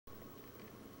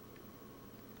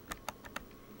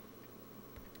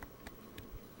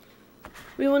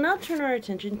We will now turn our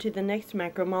attention to the next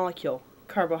macromolecule,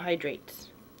 carbohydrates.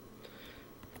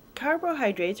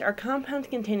 Carbohydrates are compounds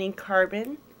containing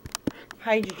carbon,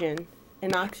 hydrogen,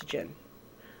 and oxygen.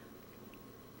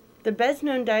 The best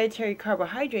known dietary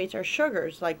carbohydrates are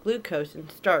sugars like glucose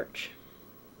and starch.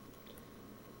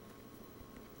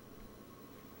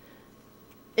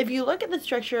 If you look at the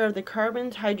structure of the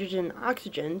carbons, hydrogen, and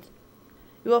oxygens,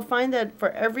 you will find that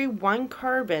for every one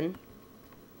carbon,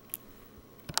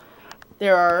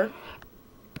 there are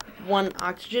one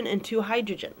oxygen and two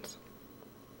hydrogens.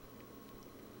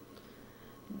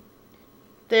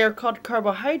 They are called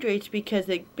carbohydrates because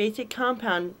the basic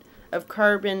compound of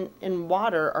carbon and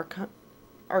water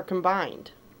are combined.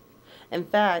 In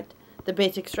fact, the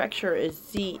basic structure is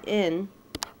CnH2O.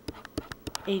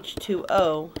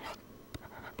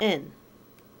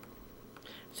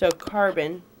 So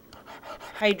carbon,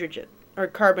 hydrogen, or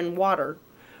carbon water,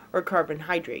 or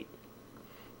carbohydrate.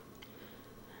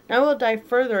 Now we'll dive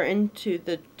further into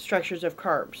the structures of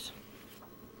carbs.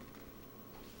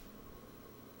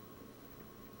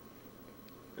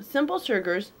 Simple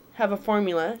sugars have a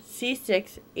formula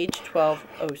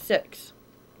C6H12O6.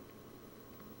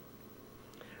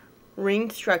 Ring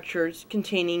structures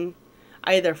containing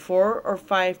either 4 or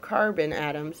 5 carbon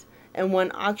atoms and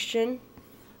one oxygen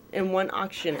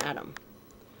atom.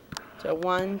 So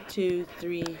 1, 2,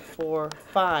 3, 4,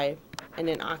 5, and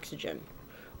an oxygen.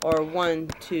 Or 1,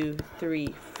 2,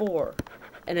 3, 4,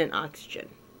 and an oxygen.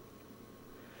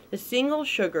 The single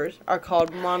sugars are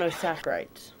called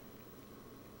monosaccharides.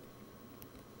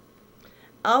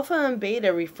 Alpha and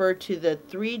beta refer to the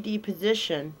 3D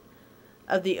position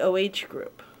of the OH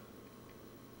group.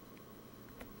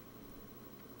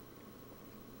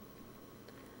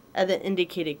 At the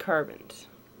indicated carbons.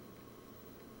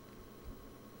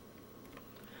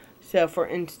 So for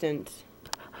instance,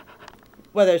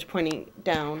 whether it's pointing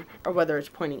down or whether it's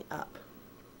pointing up.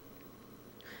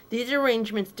 These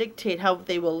arrangements dictate how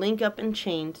they will link up in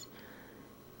chains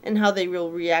and how they will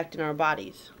react in our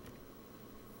bodies.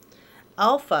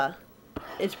 Alpha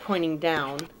is pointing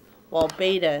down while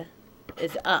beta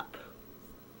is up.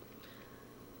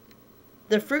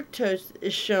 The fructose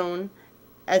is shown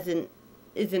as an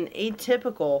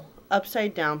atypical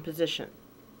upside down position.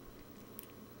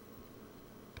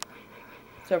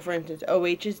 So for instance,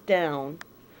 OH is down,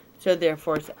 so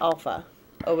therefore it's alpha.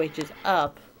 OH is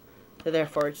up, so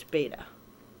therefore it's beta.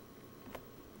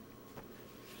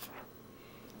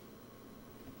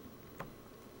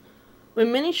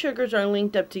 When many sugars are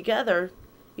linked up together,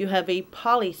 you have a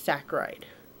polysaccharide.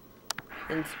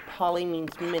 And poly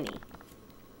means many,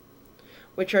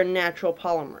 which are natural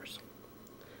polymers.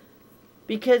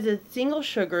 Because the single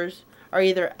sugars are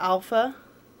either alpha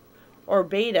or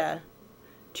beta,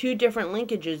 two different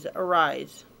linkages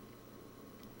arise.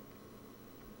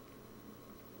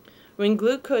 When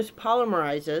glucose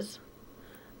polymerizes,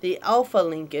 the alpha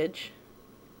linkage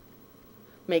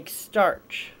makes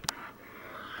starch.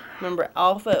 Remember,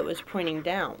 alpha was pointing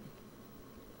down.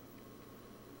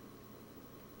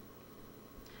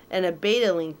 And a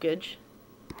beta linkage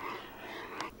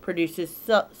produces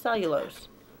cellulose.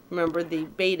 Remember, the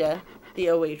beta, the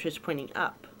OH was pointing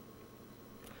up.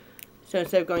 So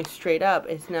instead of going straight up,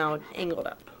 it's now angled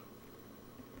up.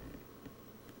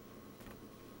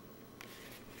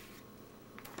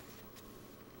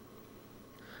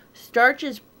 Starch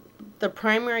is the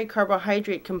primary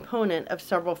carbohydrate component of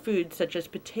several foods such as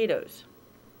potatoes.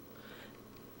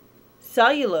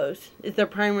 Cellulose is the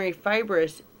primary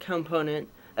fibrous component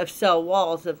of cell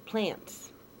walls of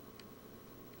plants.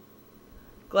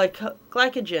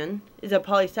 Glycogen is a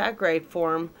polysaccharide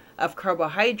form of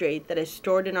carbohydrate that is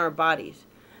stored in our bodies.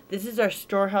 This is our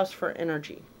storehouse for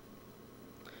energy.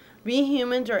 We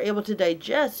humans are able to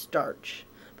digest starch,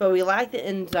 but we lack the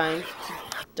enzymes to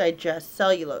digest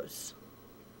cellulose.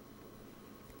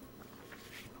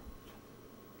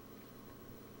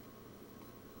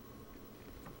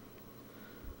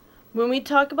 When we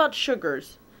talk about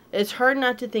sugars, it's hard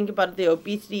not to think about the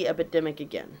obesity epidemic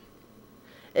again.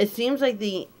 It seems like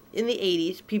in the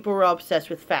 80s, people were obsessed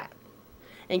with fat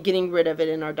and getting rid of it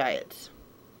in our diets.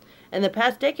 In the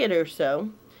past decade or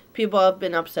so, people have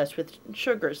been obsessed with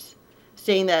sugars,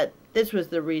 saying that this was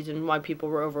the reason why people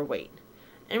were overweight.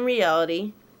 In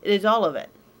reality, it is all of it.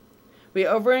 We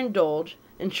overindulge,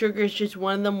 and sugar is just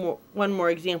one more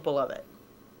example of it.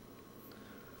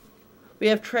 We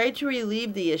have tried to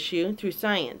relieve the issue through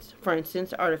science, for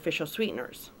instance, artificial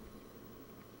sweeteners.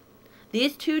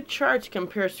 These two charts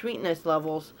compare sweetness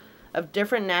levels of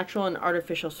different natural and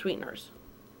artificial sweeteners.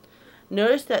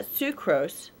 Notice that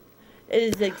sucrose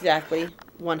is exactly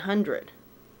 100.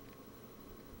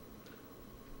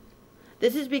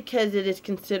 This is because it is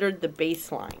considered the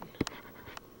baseline.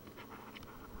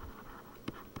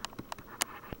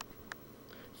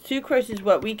 Sucrose is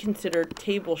what we consider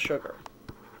table sugar.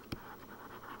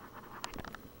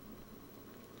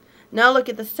 Now look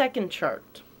at the second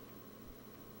chart.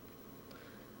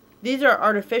 These are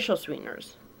artificial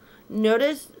sweeteners.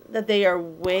 Notice that they are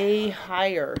way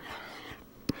higher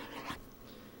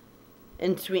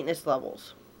in sweetness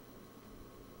levels.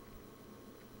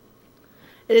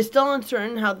 It is still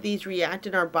uncertain how these react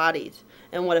in our bodies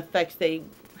and what effects they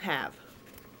have.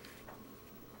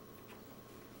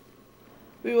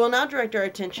 We will now direct our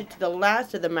attention to the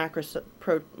last of the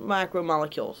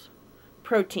macromolecules,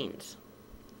 proteins.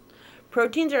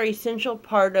 Proteins are an essential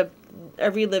part of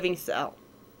every living cell.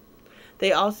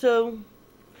 They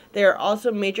are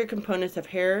also major components of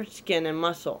hair, skin, and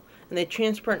muscle, and they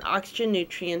transport oxygen,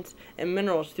 nutrients, and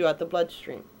minerals throughout the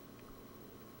bloodstream.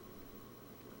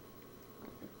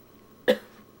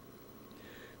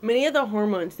 Many of the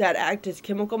hormones that act as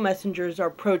chemical messengers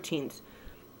are proteins,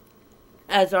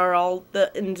 as are all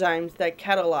the enzymes that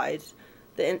catalyze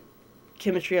the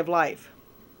chemistry of life.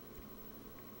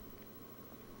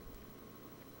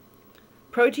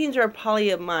 Proteins are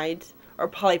polyamides or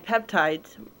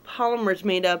polypeptides, polymers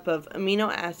made up of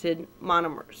amino acid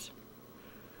monomers.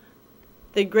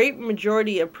 The great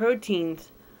majority of proteins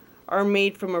are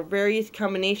made from a various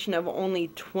combination of only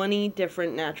 20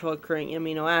 different natural occurring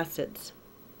amino acids.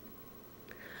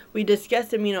 We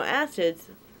discussed amino acids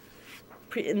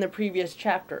in the previous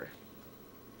chapter.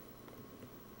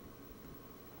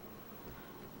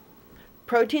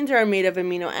 Proteins are made of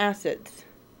amino acids.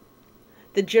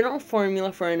 The general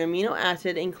formula for an amino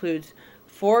acid includes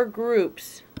 4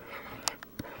 groups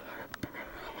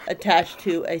attached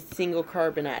to a single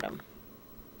carbon atom: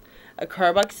 a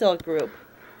carboxylic group,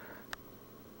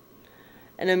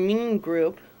 an amine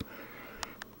group,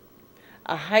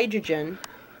 a hydrogen,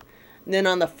 and then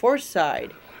on the 4th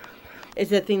side is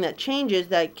the thing that changes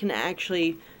that can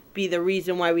actually be the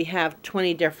reason why we have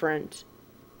 20 different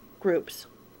groups.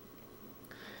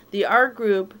 The R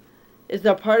group is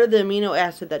the part of the amino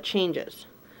acid that changes.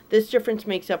 This difference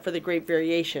makes up for the great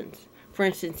variations. For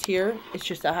instance, here it's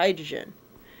just a hydrogen.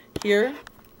 Here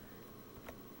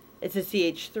it's a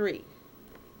CH3.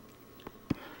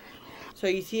 So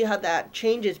you see how that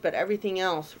changes, but everything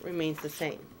else remains the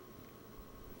same.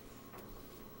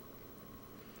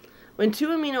 When 2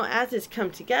 amino acids come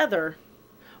together,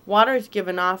 water is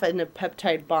given off and a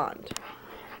peptide bond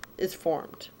is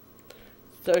formed.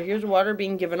 So here's water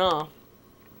being given off.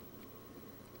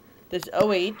 This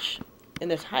OH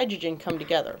and this hydrogen come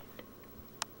together.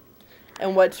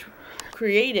 And what's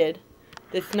created,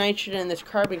 this nitrogen and this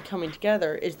carbon coming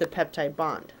together, is the peptide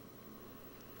bond.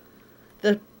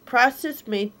 The process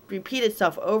may repeat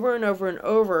itself over and over and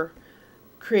over,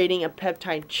 creating a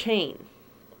peptide chain.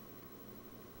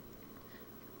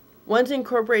 Once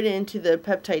incorporated into the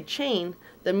peptide chain,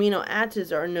 the amino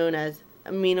acids are known as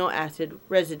amino acid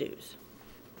residues.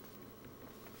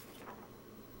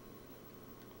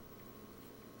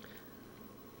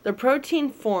 The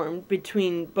protein formed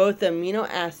between both the amino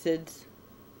acids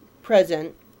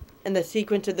present and the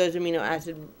sequence of those amino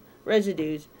acid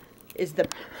residues is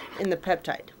in the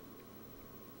peptide.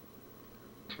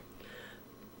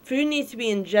 Food needs to be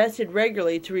ingested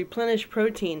regularly to replenish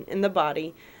protein in the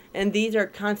body, and these are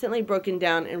constantly broken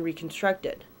down and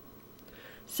reconstructed.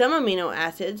 Some amino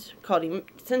acids, called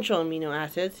essential amino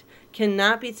acids,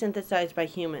 cannot be synthesized by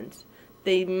humans.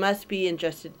 They must be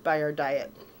ingested by our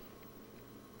diet.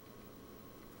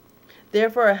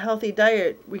 Therefore, a healthy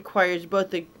diet requires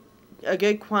both a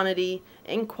good quantity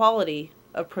and quality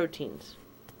of proteins.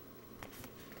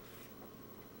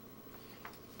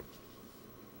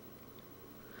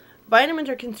 Vitamins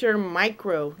are considered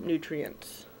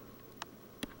micronutrients.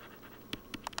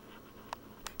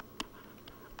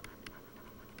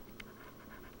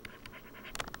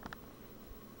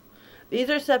 These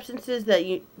are substances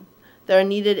that are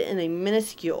needed in a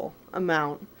minuscule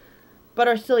amount, but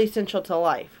are still essential to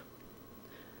life.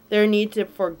 They are needed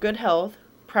for good health,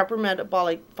 proper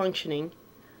metabolic functioning,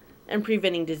 and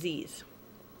preventing disease.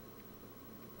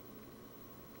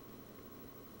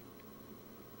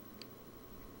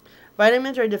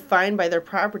 Vitamins are defined by their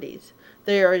properties.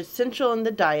 They are essential in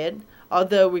the diet,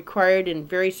 although required in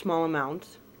very small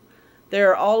amounts. They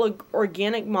are all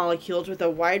organic molecules with a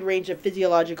wide range of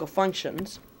physiological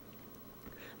functions.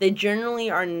 They generally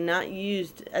are not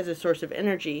used as a source of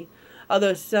energy,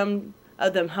 although some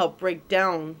of them help break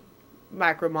down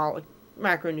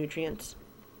macronutrients.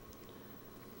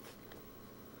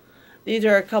 These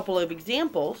are a couple of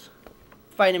examples.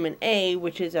 Vitamin A,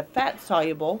 which is a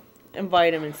fat-soluble and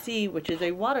vitamin C, which is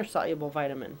a water-soluble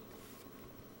vitamin.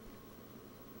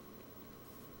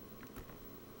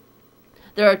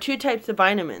 There are two types of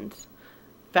vitamins: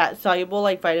 fat-soluble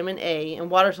like vitamin A and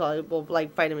water-soluble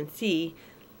like vitamin C,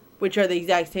 which are the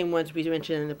exact same ones we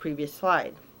mentioned in the previous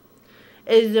slide.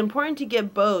 It is important to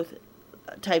get both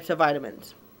types of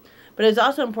vitamins, but it is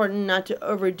also important not to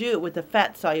overdo it with the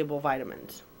fat-soluble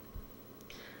vitamins.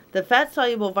 The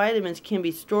fat-soluble vitamins can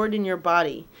be stored in your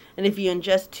body, and if you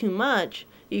ingest too much,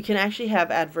 you can actually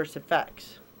have adverse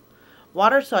effects.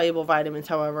 Water-soluble vitamins,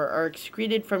 however, are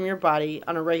excreted from your body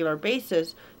on a regular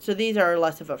basis, so these are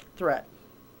less of a threat.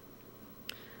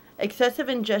 Excessive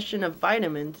ingestion of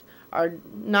vitamins are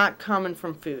not common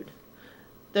from food.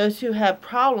 Those who have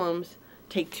problems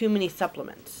take too many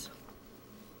supplements.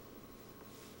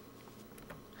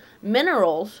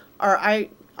 Minerals are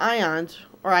ions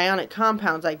or ionic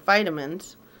compounds like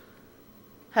vitamins,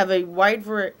 have a wide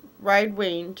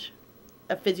range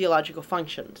of physiological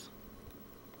functions.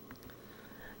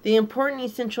 The important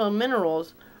essential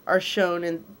minerals are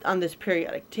shown on this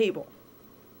periodic table.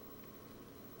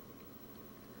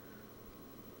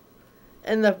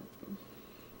 In the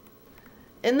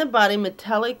body,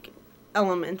 metallic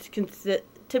elements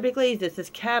typically exist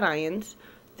as cations,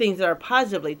 things that are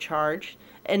positively charged,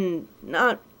 and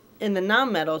not in the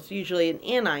nonmetals, usually in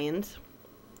anions,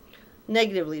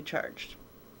 negatively charged.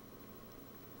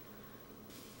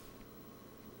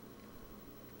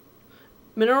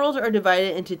 Minerals are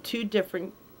divided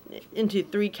into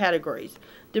three categories,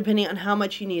 depending on how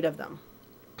much you need of them.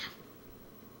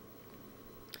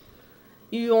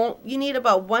 You need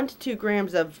about 1 to 2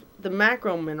 grams of the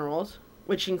macro minerals,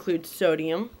 which include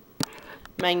sodium,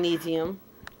 magnesium,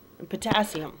 and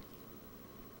potassium.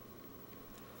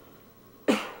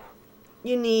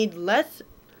 You need less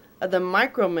of the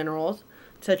micro minerals,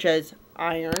 such as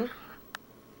iron,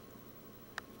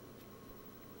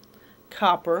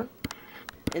 copper,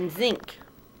 and zinc.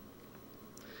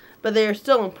 But they are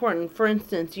still important. For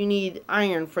instance, you need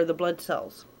iron for the blood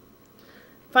cells.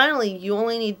 Finally, you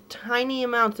only need tiny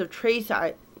amounts of trace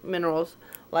minerals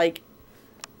like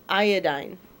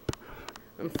iodine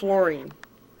and fluorine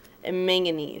and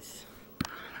manganese.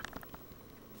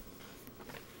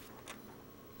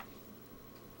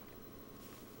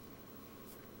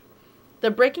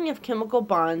 The breaking of chemical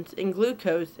bonds in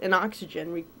glucose and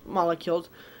oxygen molecules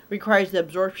requires the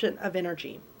absorption of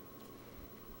energy.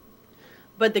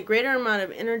 But the greater amount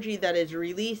of energy that is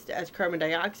released as carbon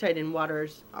dioxide and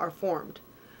waters are formed.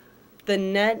 The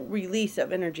net release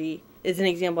of energy is an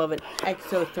example of an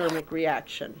exothermic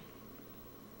reaction.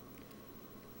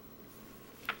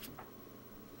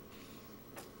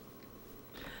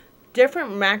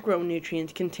 Different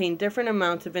macronutrients contain different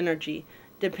amounts of energy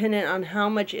dependent on how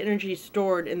much energy is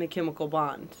stored in the chemical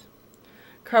bonds.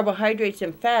 Carbohydrates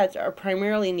and fats are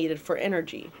primarily needed for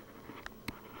energy,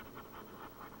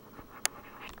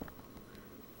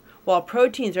 while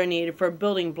proteins are needed for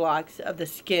building blocks of the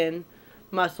skin,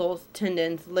 muscles,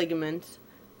 tendons, ligaments,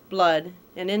 blood,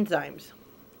 and enzymes.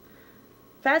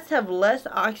 Fats have less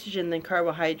oxygen than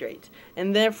carbohydrates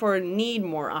and therefore need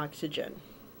more oxygen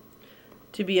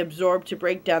to be absorbed to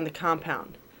break down the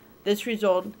compound. This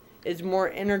result is more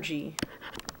energy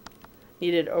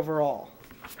needed overall.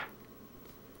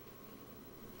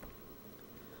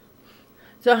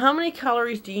 So how many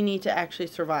calories do you need to actually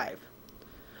survive?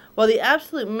 Well, the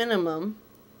absolute minimum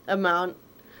amount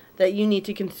that you need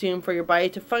to consume for your body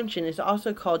to function is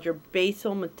also called your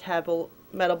basal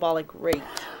metabolic rate.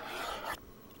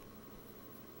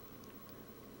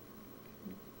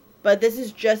 But this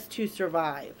is just to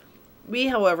survive. We,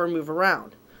 however, move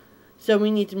around, so we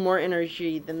need more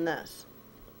energy than this.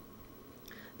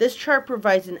 This chart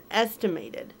provides an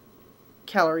estimated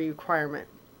calorie requirement.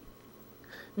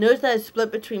 Notice that it's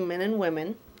split between men and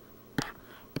women,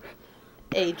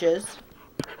 ages,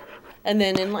 and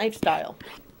then in lifestyle.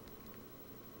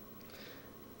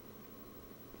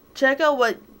 Check out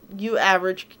what your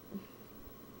average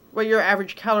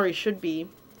calorie should be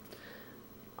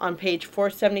on page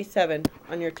 477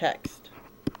 on your text.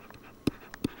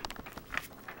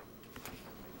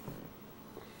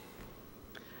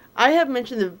 I have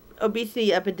mentioned the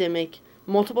obesity epidemic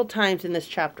multiple times in this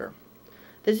chapter.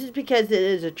 This is because it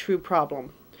is a true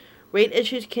problem. Weight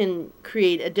issues can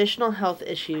create additional health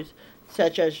issues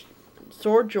such as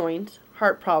sore joints,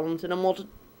 heart problems, and a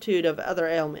multitude of other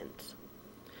ailments.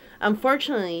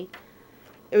 Unfortunately,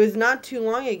 it was not too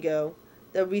long ago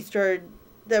that we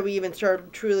even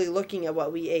started truly looking at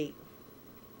what we ate.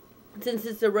 Since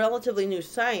it's a relatively new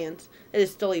science, it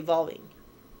is still evolving.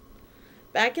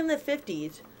 Back in the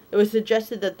 50s, it was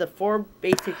suggested that the 4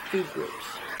 basic food groups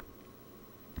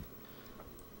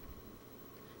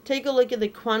Take a look at the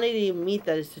quantity of meat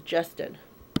that is suggested.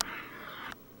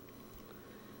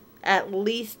 At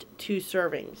least 2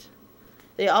 servings.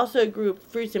 They also group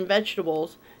fruits and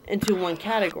vegetables into one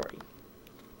category.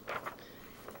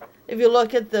 If you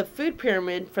look at the food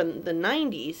pyramid from the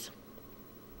 90s,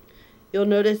 you'll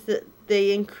notice that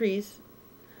they increase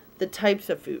the types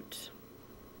of foods.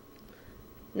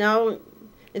 Now,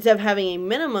 instead of having a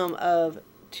minimum of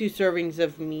 2 servings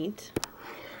of meat,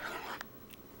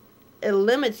 it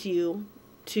limits you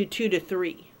to 2 to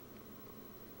 3.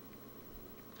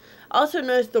 Also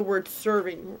notice the word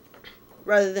serving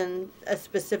rather than a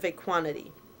specific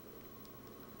quantity.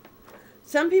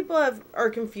 Some people are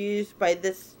confused by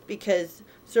this because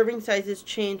serving sizes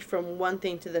change from one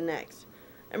thing to the next.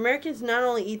 Americans not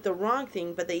only eat the wrong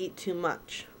thing, but they eat too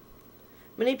much.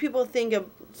 Many people think a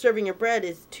serving of bread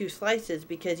is 2 slices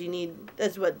because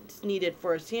that's what's needed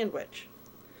for a sandwich.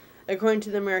 According to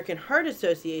the American Heart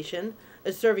Association,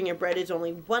 a serving of bread is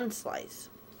only 1 slice.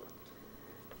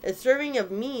 A serving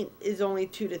of meat is only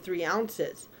 2 to 3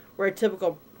 ounces, where a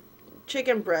typical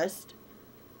chicken breast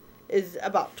is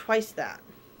about twice that,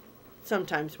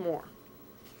 sometimes more.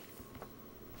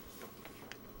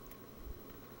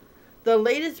 The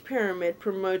latest pyramid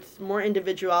promotes more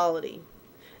individuality.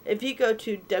 If you go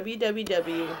to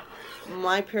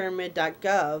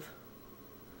www.mypyramid.gov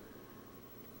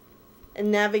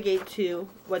and navigate to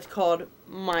what's called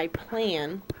My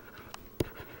Plan,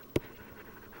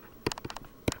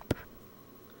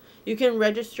 you can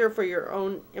register for your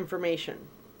own information.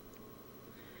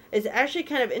 It's actually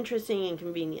kind of interesting and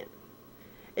convenient.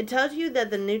 It tells you that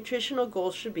the nutritional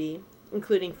goals should be,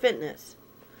 including fitness.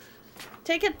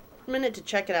 Take a minute to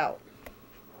check it out.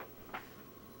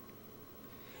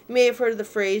 You may have heard of the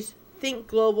phrase, think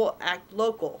global, act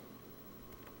local.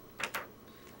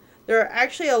 There are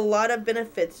actually a lot of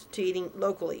benefits to eating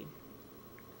locally.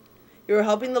 You are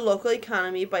helping the local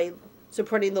economy by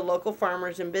supporting the local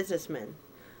farmers and businessmen.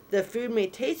 The food may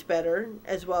taste better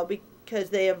as well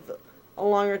because they have a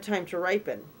longer time to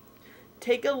ripen.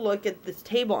 Take a look at this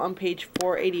table on page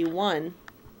 481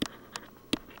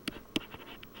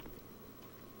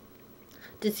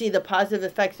 to see the positive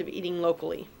effects of eating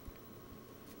locally.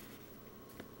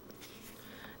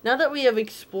 Now that we have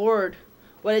explored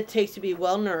what it takes to be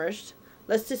well nourished,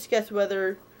 let's discuss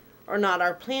whether or not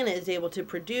our planet is able to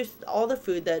produce all the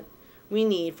food that we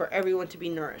need for everyone to be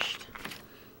nourished.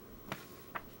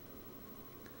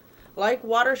 Like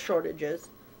water shortages,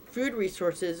 food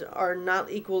resources are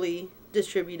not equally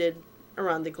distributed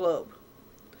around the globe.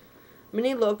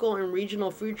 Many local and regional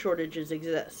food shortages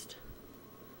exist.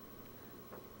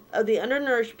 Of the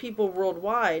undernourished people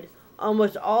worldwide,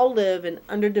 almost all live in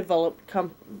underdeveloped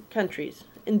countries,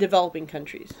 in developing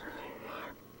countries.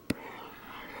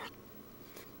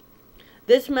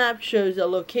 This map shows a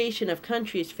location of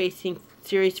countries facing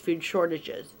serious food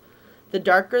shortages. The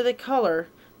darker the color,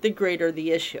 the greater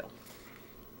the issue.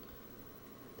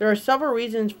 There are several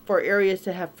reasons for areas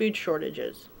to have food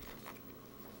shortages.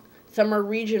 Some are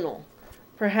regional.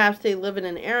 Perhaps they live in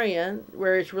an area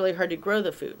where it's really hard to grow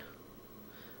the food.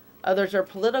 Others are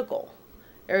political.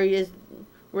 Areas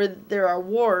where there are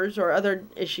wars or other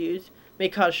issues may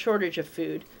cause shortage of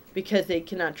food because they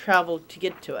cannot travel to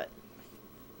get to it.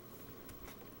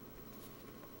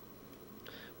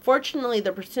 Fortunately,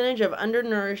 the percentage of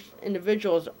undernourished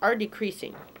individuals are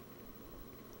decreasing,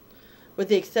 with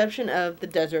the exception of the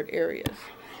desert areas.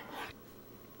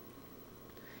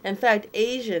 In fact,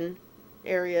 Asian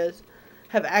areas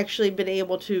have actually been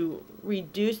able to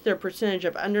reduce their percentage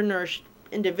of undernourished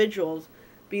individuals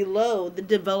below the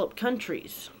developed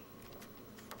countries.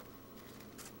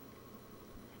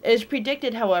 It is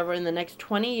predicted, however, in the next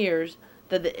 20 years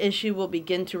that the issue will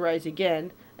begin to rise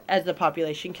again as the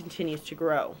population continues to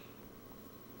grow.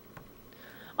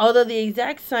 Although the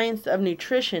exact science of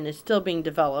nutrition is still being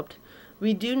developed,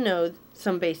 we do know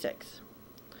some basics.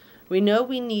 We know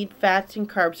we need fats and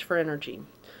carbs for energy.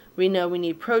 We know we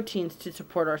need proteins to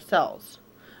support our cells.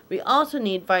 We also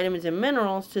need vitamins and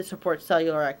minerals to support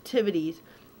cellular activities,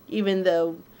 even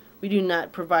though we do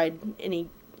not provide any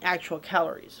actual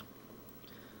calories.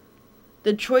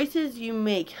 The choices you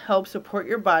make help support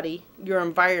your body, your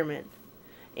environment,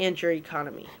 and your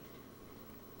economy.